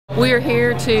We are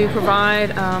here to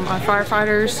provide our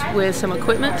firefighters with some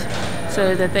equipment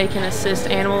so that they can assist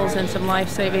animals in some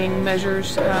life-saving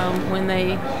measures when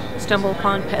they stumble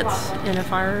upon pets in a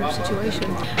fire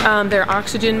situation. Their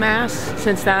oxygen masks,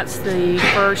 since that's the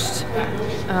first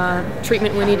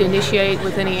treatment we need to initiate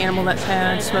with any animal that's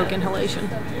had smoke inhalation.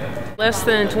 Less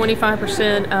than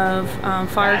 25% of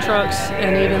fire trucks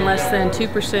and even less than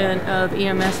 2% of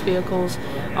EMS vehicles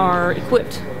are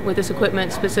equipped with this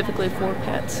equipment specifically for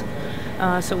pets.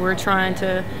 So we're trying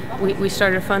to, we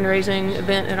started a fundraising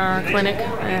event at our clinic,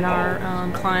 and our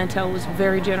clientele was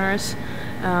very generous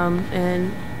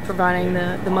in providing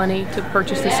the money to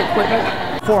purchase this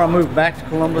equipment. Before I moved back to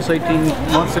Columbus 18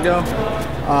 months ago,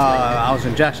 I was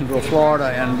in Jacksonville,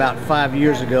 Florida, and about 5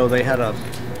 years ago they had a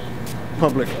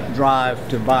public drive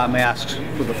to buy masks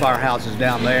for the firehouses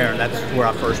down there, and that's where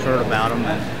I first heard about them.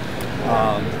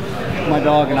 And my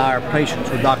dog and I are patients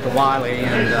with Dr. Wiley,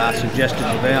 and I suggested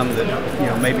to them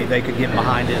that maybe they could get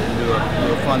behind it and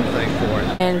do a fun thing for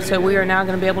it. And so we are now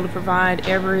going to be able to provide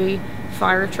every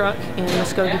fire truck in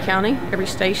Muskogee County, every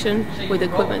station, with the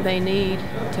equipment they need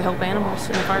to help animals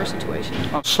in a fire situation.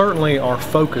 Certainly our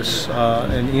focus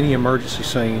in any emergency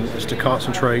scene is to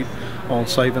concentrate on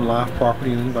saving life,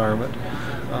 property, and environment.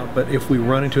 But if we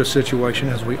run into a situation,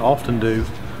 as we often do,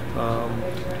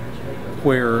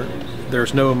 where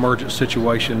there's no emergent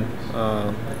situation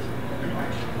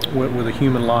with a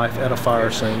human life at a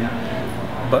fire scene,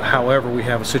 but however we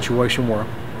have a situation where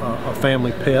a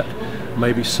family pet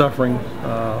may be suffering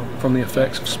from the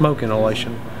effects of smoke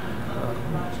inhalation,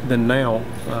 then now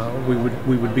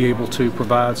we would be able to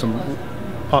provide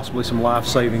possibly some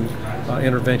life-saving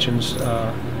interventions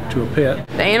to a pet.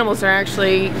 The animals are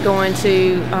actually going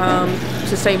to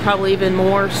sustain probably even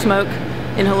more smoke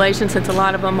inhalation, since a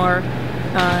lot of them are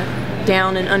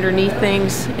down and underneath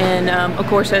things, and of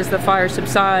course as the fire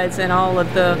subsides and all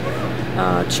of the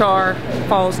char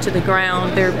falls to the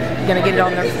ground, they're going to get it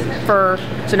on their fur.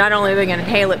 So not only are they going to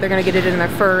inhale it, they're going to get it in their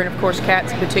fur, and of course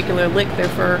cats in particular lick their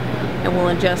fur and will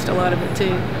ingest a lot of it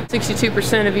too.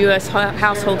 62% of U.S.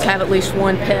 households have at least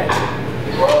one pet,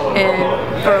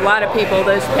 and for a lot of people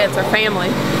those pets are family.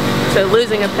 So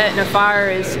losing a pet in a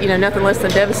fire is nothing less than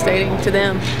devastating to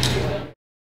them.